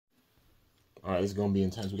All right, this is going to be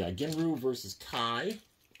intense. We got Ginrou versus Kai,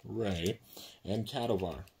 Ray, and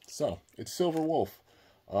Kadovar. So, it's Silverwolf,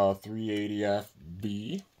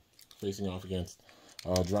 380FB, facing off against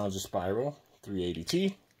Dranzerspiral,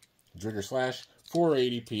 380T, Drigerslash,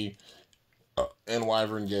 480P, and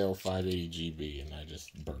Wyverngale, 580GB. And I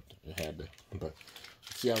just burped. It had to. But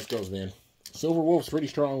let's see how this goes, man. Silverwolf's pretty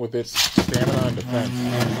strong with its stamina and defense.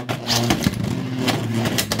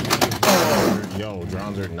 Yo,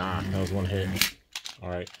 Dranzer, nah, that was one hit.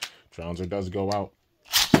 Alright, Dranzer does go out.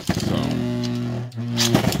 So,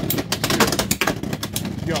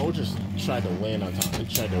 yo, just tried to land on top. He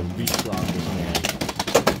tried to leapfrog this man.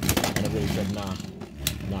 And I really said, nah,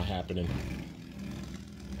 not happening.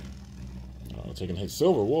 Taking a hit.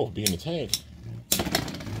 Silverwolf being a tank.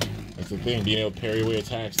 That's the thing, being able to parry away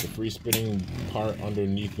attacks, the free spinning part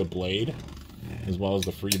underneath the blade, as well as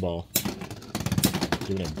the free ball.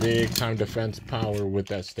 Giving it big time defense power with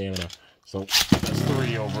that stamina. So that's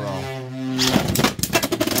 3 overall.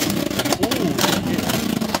 Ooh,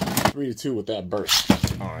 3-2 with that burst.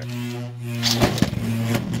 Alright.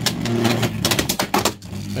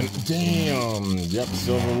 And damn! Yep,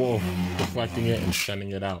 Silverwolf deflecting it and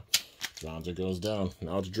sending it out. Dranzer goes down.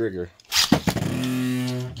 Now it's Drigger.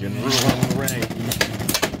 Ginrou on the ring.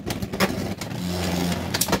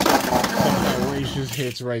 Some outrageous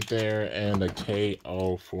hits right there, and a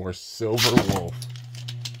KO for Silverwolf.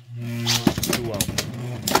 2-0.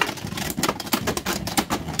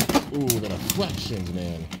 Ooh, the deflections,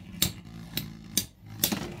 man.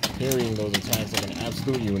 Parrying those attacks like an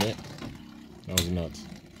absolute unit. That was nuts.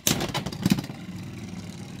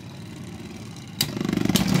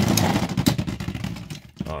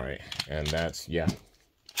 Alright, and that's, yeah.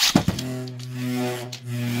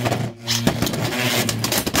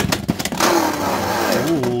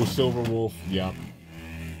 Ooh, Silverwolf, yep.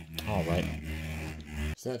 Alright.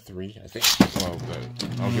 Is that 3? I think. Well,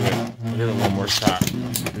 I'll give it one more shot.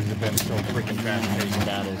 These have been so freaking fast-paced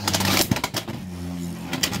battles.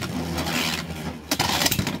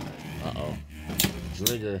 Uh-oh.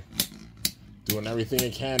 Drigger. Doing everything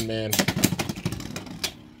it can, man.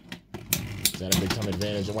 That a big time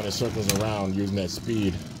advantage, and when it circles around using that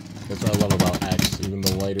speed, that's what I love about X. Even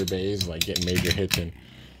the lighter bays, like getting major hits in.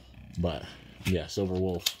 But yeah,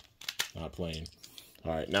 Silverwolf not playing.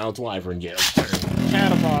 All right, now it's Wyverngale.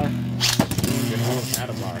 Kadovar.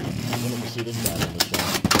 Kadovar. I'm gonna see this guy in the show,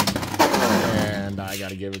 and I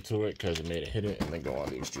gotta give it to it because it made it hit it and then go on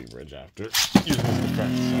the extreme ridge after using his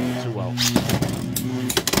defense. So 2-0.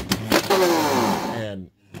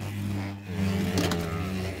 And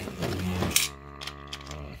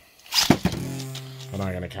I'm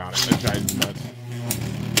not gonna count it. That guy's nuts.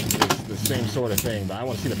 It's the same sort of thing, but I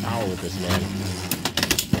want to see the power with this, man.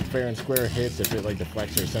 Fair and square hits, if it like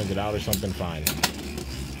deflects or sends it out or something, fine.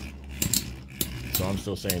 So I'm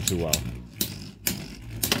still saying 2-0.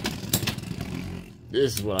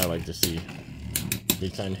 This is what I like to see.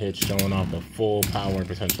 Big time hits showing off the full power and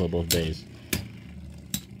potential of both bays.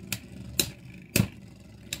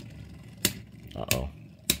 Uh-oh.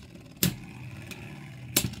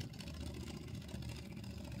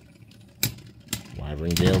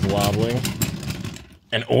 Wyverngale's wobbling.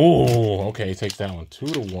 And oh, okay, he takes that one.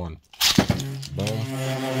 2-1. Boom.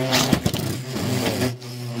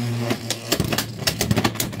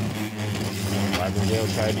 Wyverngale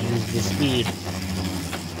tried to use the speed.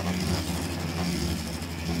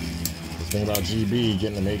 The thing about GB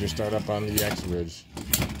getting a major startup on the X Ridge.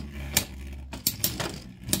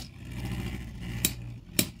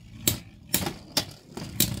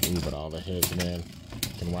 Ooh, but all the hits, man.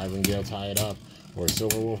 Can Wyverngale tie it up? Or is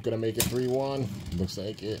Silverwolf gonna make it 3-1? Looks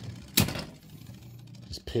like it.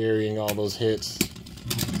 Just parrying all those hits.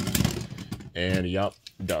 And yup,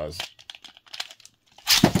 does.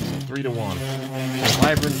 So 3-1.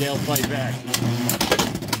 Wyverngale fight back.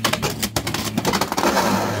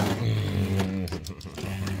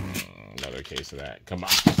 Another case of that. Come on.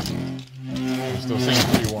 I'm still saying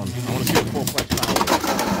 3-1. I want to see the full flex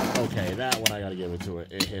power. Okay, that one I gotta give it to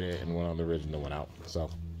it. It hit it and went on the ridge and then went out. So,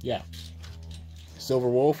 yeah.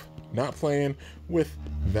 Silverwolf not playing with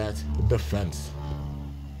that defense.